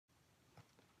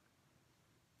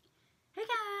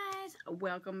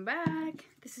welcome back.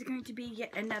 This is going to be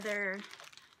yet another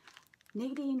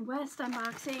Nadine West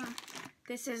unboxing.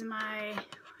 This is my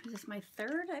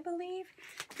third, I believe.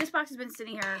 This box has been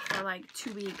sitting here for like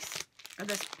 2 weeks, or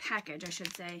this package I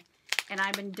should say, and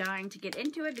I've been dying to get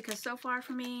into it because so far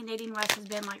for me, Nadine West has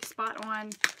been like spot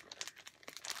on.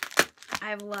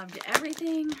 I've loved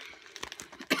everything.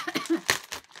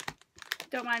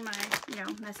 Don't mind my,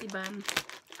 messy bun,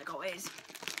 like always.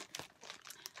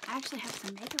 I actually have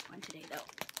some makeup on today, though.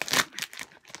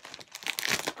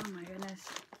 Oh my goodness.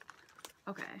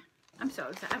 Okay. I'm so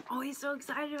excited. I'm always so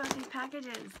excited about these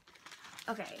packages.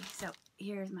 Okay, so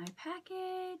here's my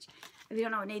package. If you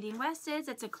don't know what Nadine West is,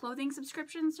 it's a clothing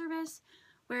subscription service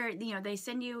where, they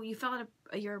send you fill out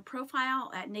your profile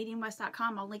at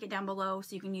NadineWest.com. I'll link it down below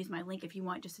so you can use my link if you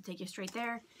want, just to take you straight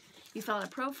there. You fill out a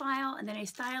profile, and then a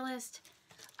stylist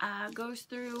goes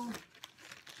through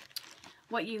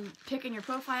what you pick in your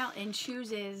profile and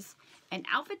chooses an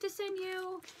outfit to send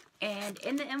you, and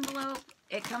in the envelope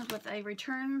it comes with a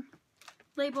return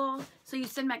label, so you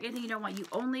send back anything you don't want. You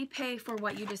only pay for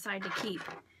what you decide to keep.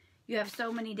 You have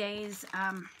so many days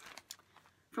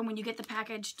from when you get the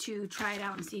package to try it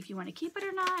out and see if you want to keep it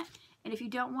or not, and if you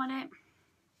don't want it,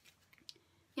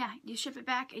 yeah, you ship it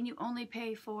back and you only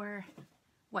pay for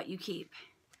what you keep.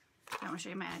 I want to show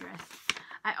you my address.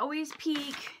 I always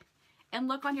peek and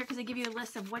look on here because they give you a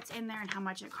list of what's in there and how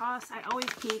much it costs. I always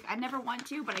peek. I never want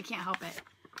to, but I can't help it.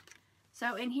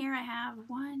 So in here I have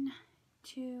 1,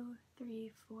 2,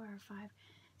 3, 4, 5,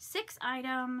 6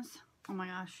 items. Oh my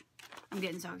gosh, I'm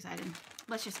getting so excited.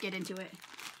 Let's just get into it.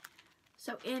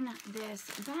 So in this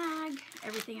bag,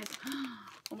 everything is,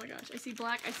 oh my gosh, I see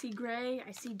black, I see gray,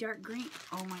 I see dark green.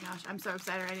 Oh my gosh, I'm so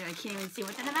excited already. I can't even see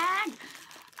what's in the bag.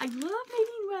 I love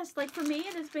Nadine West. Like, for me,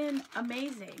 it has been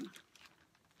amazing.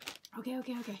 Okay.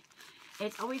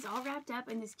 It's always all wrapped up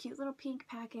in this cute little pink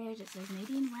package. It says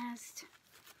Nadine West.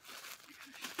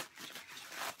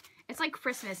 It's like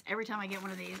Christmas every time I get one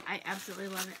of these. I absolutely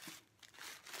love it.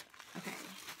 Okay.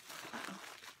 Uh-oh.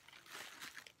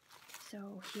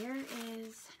 So here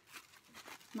is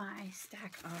my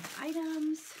stack of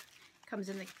items. Comes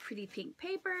in the pretty pink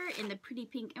paper, in the pretty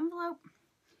pink envelope.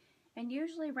 And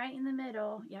usually right in the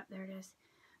middle, yep, there it is.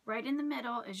 Right in the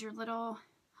middle is your little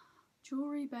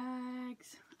jewelry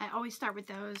bags. I always start with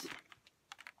those.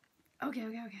 Okay.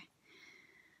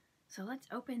 So let's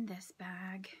open this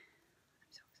bag.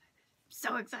 I'm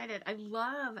so excited. I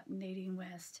love Nadine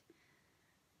West.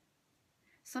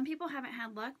 Some people haven't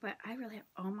had luck, but I really have.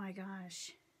 Oh my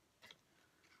gosh.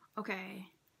 Okay.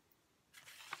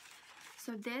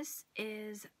 So this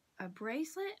is a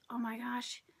bracelet. Oh my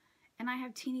gosh. And I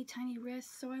have teeny tiny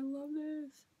wrists, so I love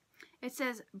this. It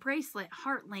says bracelet,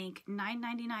 heart link,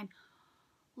 $9.99.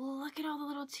 Look at all the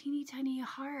little teeny tiny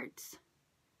hearts.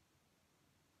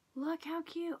 Look how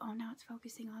cute. Oh, now it's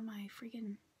focusing on my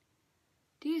freaking...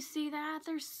 Do you see that?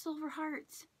 There's silver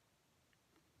hearts.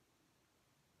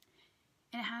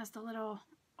 And it has the little...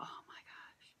 Oh my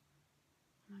gosh.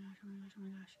 Oh my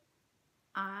gosh.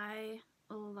 I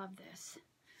love this.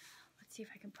 Let's see if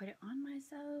I can put it on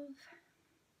myself.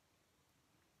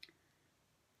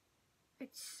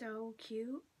 It's so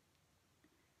cute.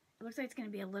 It looks like it's going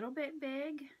to be a little bit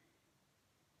big.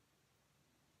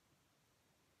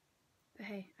 But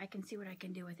hey, I can see what I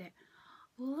can do with it.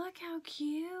 Look how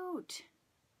cute.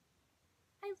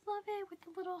 I love it with the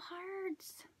little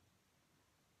hearts.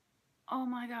 Oh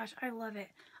my gosh, I love it.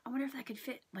 I wonder if that could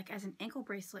fit like as an ankle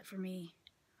bracelet for me.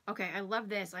 Okay, I love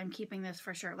this. I'm keeping this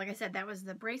for sure. Like I said, that was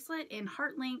the bracelet in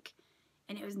Heart Link,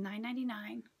 and it was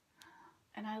 $9.99.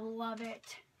 And I love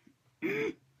it.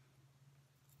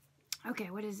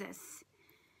 Okay, what is this?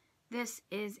 This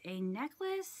is a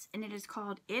necklace, and it is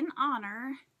called In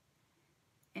Honor,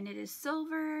 and it is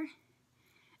silver,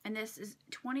 and this is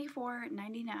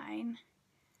 $24.99.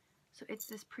 So it's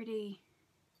this pretty...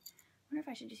 I wonder if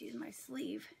I should just use my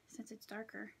sleeve since it's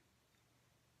darker.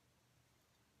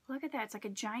 Look at that. It's like a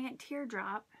giant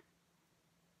teardrop.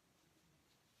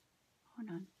 Hold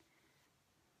on.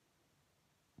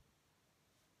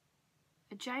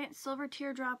 A giant silver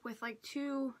teardrop with like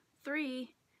 2,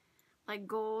 3 like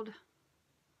gold.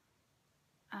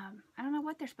 I don't know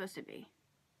what they're supposed to be,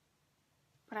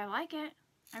 but I like it.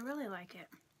 I really like it.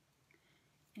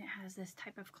 And it has this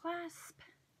type of clasp.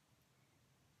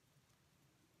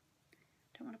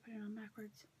 Don't want to put it on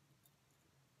backwards,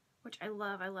 which I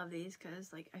love. I love these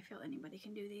because like I feel anybody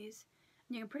can do these.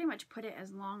 And you can pretty much put it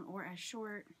as long or as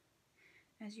short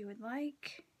as you would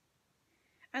like.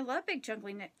 I love big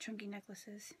chunky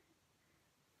necklaces.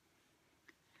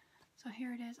 So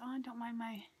here it is on. Don't mind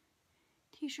my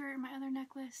t-shirt and my other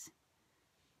necklace.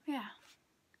 Yeah.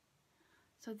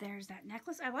 So there's that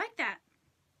necklace. I like that.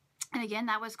 And again,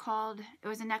 that was called, it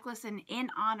was a necklace in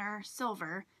honor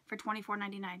silver for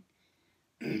 $24.99.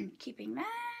 Keeping that.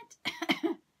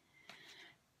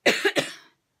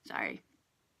 Sorry.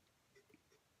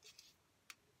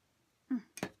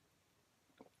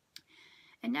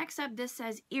 And next up, this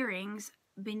says earrings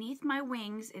beneath my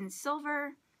wings in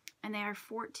silver, and they are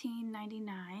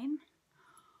 $14.99.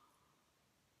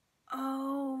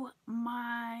 Oh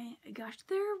my gosh,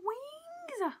 they're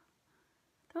wings.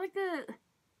 They're like the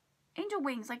angel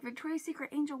wings, like Victoria's Secret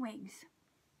angel wings.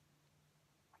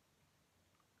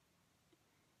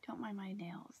 Don't mind my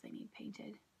nails, they need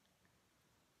painted.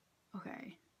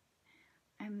 Okay.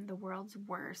 I'm the world's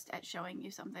worst at showing you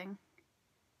something.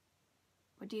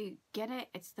 But do you get it?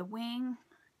 It's the wing.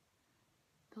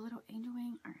 The little angel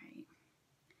wing. Alright.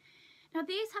 Now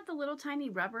these have the little tiny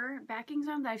rubber backings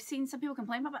on that I've seen some people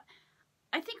complain about, but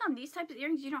I think on these types of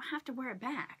earrings you don't have to wear it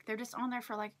back. They're just on there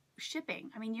for like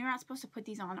shipping. I mean, you're not supposed to put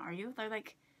these on, are you? They're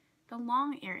like the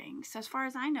long earrings. So as far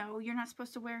as I know, you're not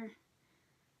supposed to wear,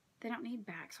 they don't need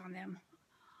backs on them.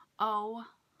 Oh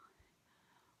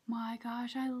my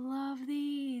gosh, I love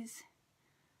these.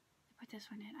 Put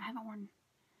this one in. I haven't worn,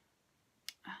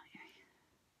 oh, here.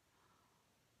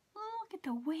 Look at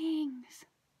the wings.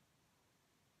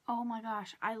 Oh my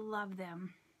gosh, I love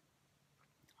them.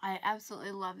 I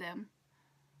absolutely love them.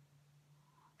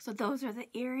 So those are the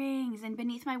earrings, and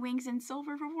beneath my wings in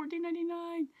silver for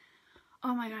 $14.99.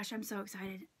 Oh my gosh, I'm so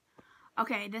excited.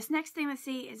 Okay, this next thing, let's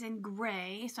see, is in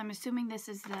gray. So I'm assuming this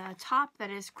is the top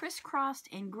that is crisscrossed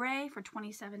in gray for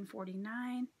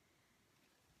 $27.49.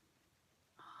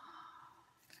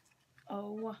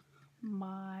 Oh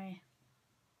my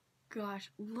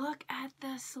gosh, look at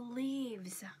the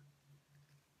sleeves.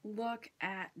 Look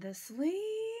at the sleeves.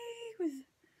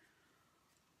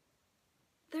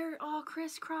 They're all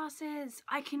crisscrosses.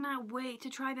 I cannot wait to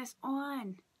try this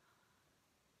on.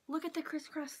 Look at the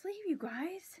crisscross sleeve, you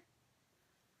guys.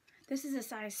 This is a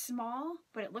size small,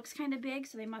 but it looks kind of big,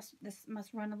 so this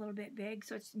must run a little bit big.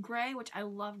 So it's gray, which I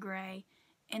love gray,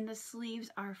 and the sleeves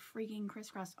are freaking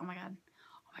crisscross. Oh my god.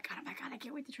 Oh my god, oh my god, I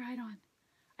can't wait to try it on.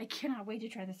 I cannot wait to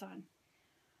try this on.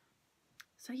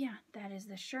 So yeah, that is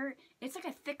the shirt. It's like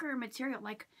a thicker material.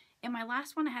 Like in my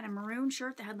last one, I had a maroon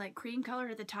shirt that had like cream color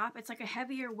at the top. It's like a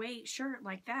heavier weight shirt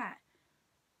like that.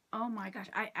 Oh my gosh,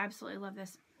 I absolutely love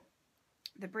this.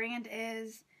 The brand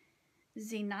is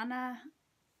Zinana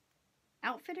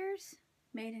Outfitters,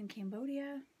 made in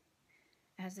Cambodia.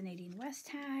 It has the Nadine West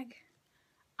tag.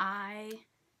 I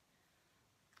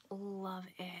love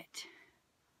it.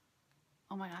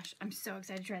 Oh my gosh, I'm so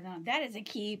excited to try that on. That is a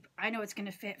keep. I know it's going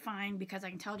to fit fine because I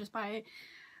can tell just by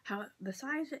how the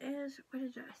size it is. What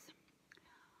is this?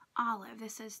 Olive.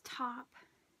 This is top.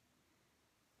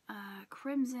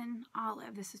 Crimson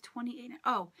olive. This is $28.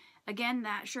 Oh, again,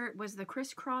 that shirt was the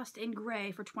crisscrossed in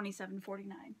gray for $27.49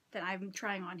 that I'm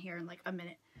trying on here in like a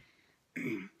minute.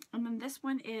 And then this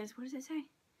one is, what does it say?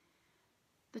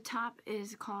 The top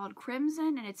is called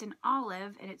Crimson and it's in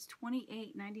olive and it's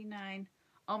 $28.99.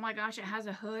 Oh my gosh, it has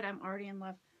a hood. I'm already in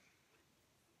love.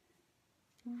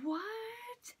 What?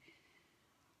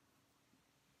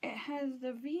 It has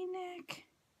the V-neck,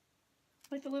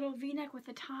 like the little V-neck with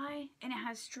the tie, and it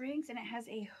has strings, and it has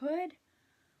a hood.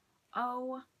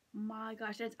 Oh my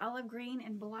gosh, it's olive green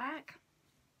and black.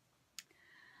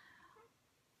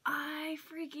 I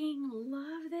freaking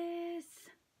love this.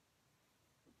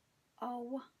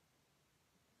 Oh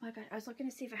my god, I was looking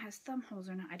to see if it has thumb holes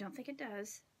or not. I don't think it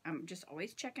does. I'm just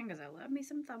always checking because I love me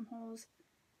some thumb holes.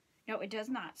 No, it does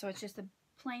not. So it's just a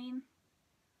plain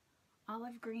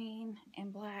olive green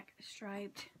and black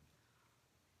striped.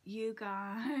 You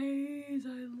guys,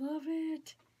 I love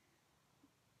it.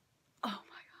 Oh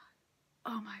my god.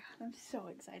 Oh my god, I'm so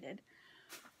excited.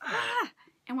 Ah!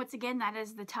 And once again, that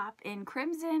is the top in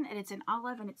crimson and it's in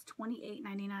olive and it's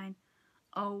 $28.99.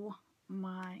 Oh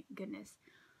my goodness.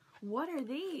 What are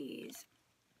these?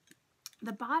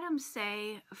 The bottoms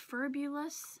say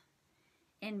Furbulous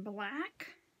in black,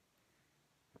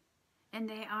 and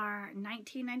they are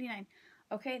 $19.99.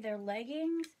 Okay, they're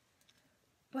leggings,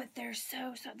 but they're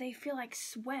so they feel like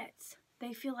sweats.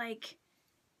 They feel like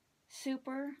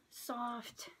super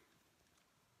soft,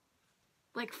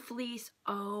 like fleece.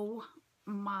 Oh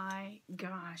my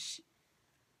gosh.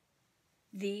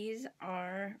 These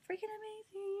are freaking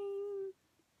amazing.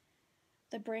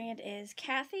 The brand is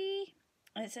Kathy.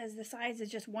 And it says the size is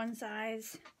just one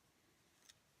size.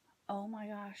 Oh my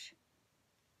gosh.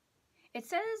 It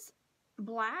says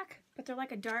black, but they're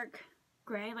like a dark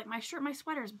gray. Like my shirt, my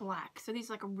sweater is black. So these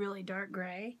are like a really dark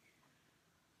gray.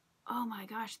 Oh my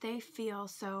gosh, they feel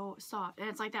so soft. And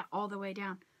it's like that all the way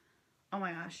down. Oh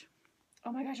my gosh.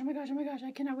 Oh my gosh, oh my gosh, oh my gosh.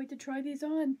 I cannot wait to try these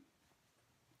on.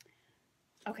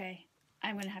 Okay,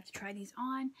 I'm going to have to try these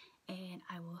on, and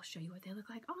I will show you what they look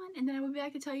like on, and then I will be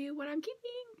back to tell you what I'm keeping.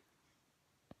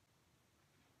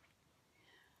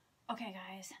 Okay,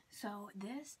 guys, so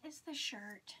this is the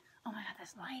shirt. Oh my god,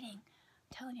 this lighting.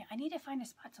 I'm telling you, I need to find a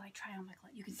spot so I try on my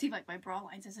clothes. You can see like my bra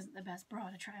lines. This isn't the best bra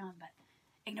to try on, but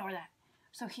ignore that.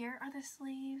 So here are the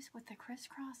sleeves with the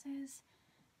crisscrosses.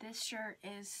 This shirt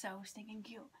is so stinking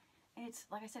cute. It's,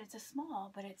 like I said, it's a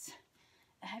small, but it's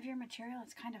a heavier material.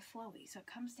 It's kind of flowy, so it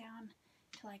comes down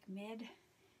to like mid-thigh.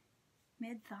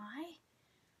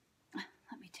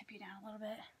 Let me tip you down a little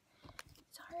bit.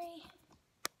 Sorry.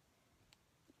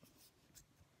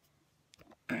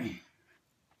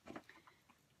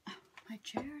 My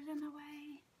chair's in the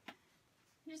way.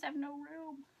 I just have no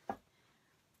room.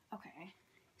 Okay,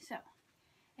 so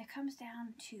it comes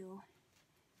down to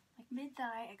like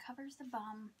mid-thigh. It covers the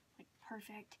bum, like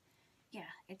perfect.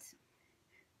 Yeah, it's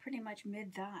pretty much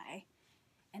mid-thigh.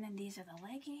 And then these are the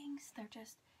leggings. They're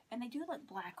just, and they do look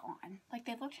black on. Like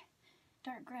they look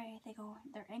dark gray.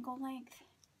 They're ankle length.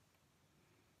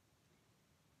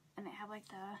 And they have like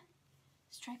the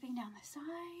striping down the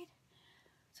side.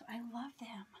 So I love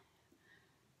them.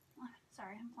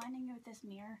 Sorry, I'm blinding you with this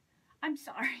mirror. I'm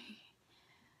sorry.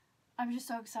 I'm just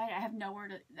so excited. I have nowhere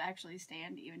to actually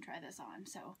stand to even try this on.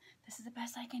 So this is the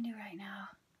best I can do right now.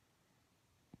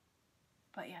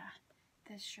 But yeah,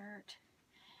 this shirt,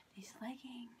 these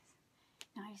leggings.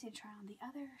 Now I just need to try on the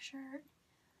other shirt.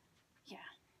 Yeah.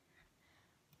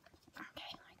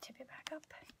 Okay, let me tip it back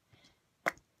up.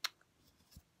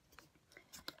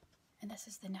 And this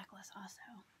is the necklace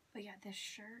also. But yeah, this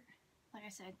shirt, like I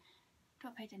said,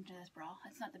 don't pay attention to this bra.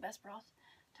 It's not the best bra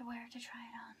to wear to try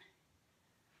it on.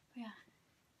 But yeah,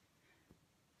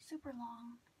 super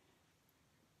long.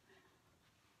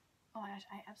 Oh my gosh,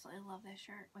 I absolutely love this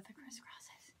shirt with the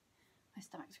crisscrosses. My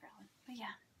stomach's growling. But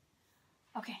yeah.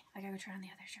 Okay, I gotta go try on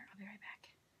the other shirt. I'll be right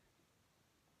back.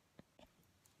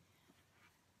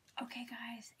 Okay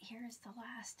guys, here's the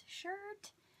last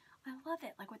shirt. I love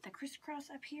it, like with the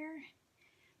crisscross up here.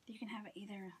 You can have it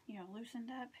either, you know, loosened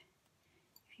up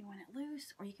if you want it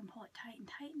loose, or you can pull it tight and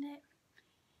tighten it.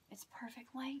 It's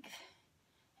perfect length.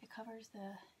 It covers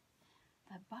the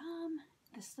bum.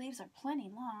 The sleeves are plenty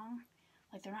long.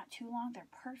 Like they're not too long, they're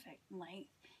perfect length.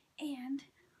 And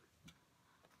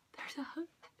there's a hood.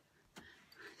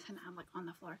 And I'm like on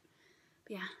the floor.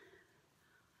 But yeah,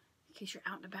 in case you're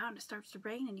out and about and it starts to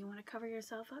rain and you want to cover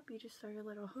yourself up, you just throw your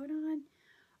little hood on.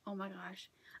 Oh my gosh,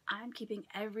 I'm keeping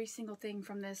every single thing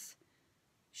from this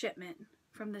shipment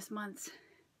from this month's.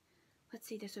 Let's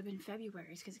see, this would have been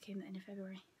February's because it came the end of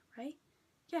February, right?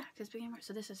 Yeah, because beginning March.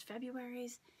 So this is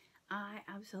February's. I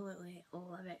absolutely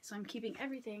love it. So I'm keeping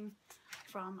everything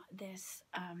from this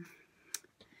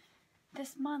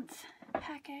this month's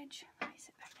package. Let me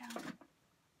sit back down.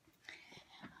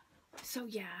 So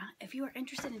yeah, if you are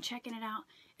interested in checking it out,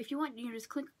 if you want, you know, just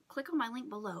click on my link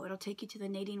below. It'll take you to the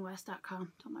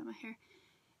NadineWest.com. Don't mind my hair.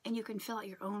 And you can fill out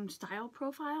your own style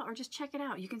profile or just check it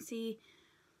out. You can see,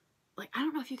 like, I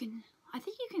don't know if you can, I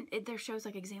think you can, there shows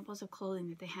like examples of clothing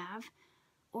that they have.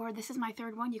 Or this is my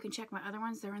third one. You can check my other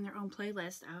ones. They're in their own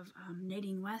playlist of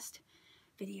Nadine West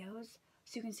videos.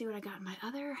 So you can see what I got in my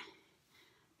other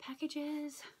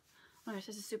packages. Oh gosh,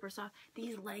 this is super soft.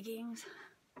 These leggings,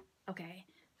 okay.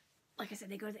 Like I said,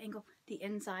 they go to the ankle. The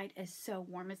inside is so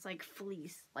warm. It's like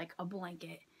fleece, like a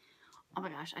blanket. Oh my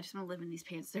gosh, I just want to live in these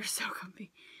pants. They're so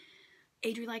comfy.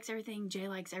 Adri likes everything. Jay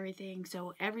likes everything.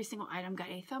 So every single item got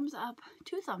a thumbs up,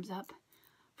 2 thumbs up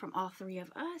from all 3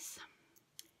 of us.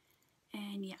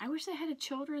 And yeah, I wish they had a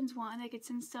children's one. They could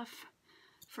send stuff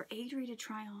for Adri to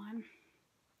try on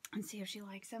and see if she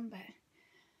likes them. But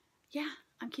yeah,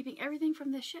 I'm keeping everything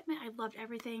from this shipment. I loved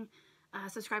everything.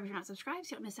 Subscribe if you're not subscribed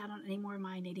so you don't miss out on any more of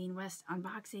my Nadine West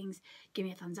unboxings. Give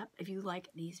me a thumbs up if you like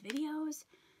these videos.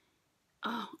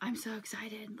 Oh, I'm so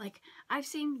excited. Like, I've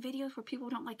seen videos where people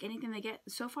don't like anything they get.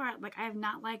 So far, like, I have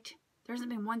not liked, there hasn't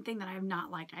been one thing that I have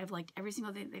not liked. I've liked every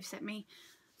single thing they've sent me.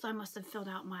 So I must have filled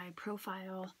out my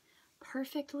profile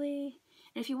perfectly.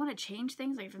 And if you want to change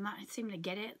things, like if I'm not seeming to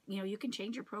get it, you know, you can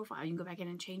change your profile. You can go back in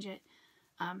and change it.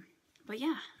 But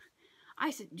yeah,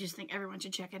 I just think everyone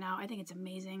should check it out. I think it's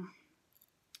amazing.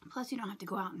 Plus, you don't have to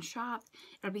go out and shop.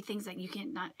 It'll be things that you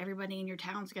can't, not everybody in your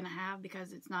town's going to have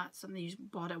because it's not something you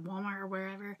just bought at Walmart or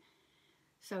wherever.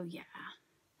 So, yeah.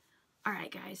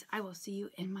 Alright, guys. I will see you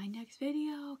in my next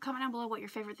video. Comment down below what your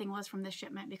favorite thing was from this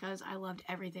shipment because I loved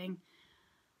everything.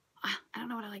 I don't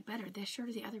know what I like better. This shirt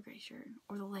or the other gray shirt?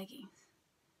 Or the leggings?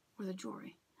 Or the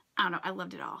jewelry? I don't know. I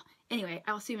loved it all. Anyway,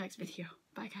 I will see you in the next video.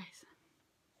 Bye, guys.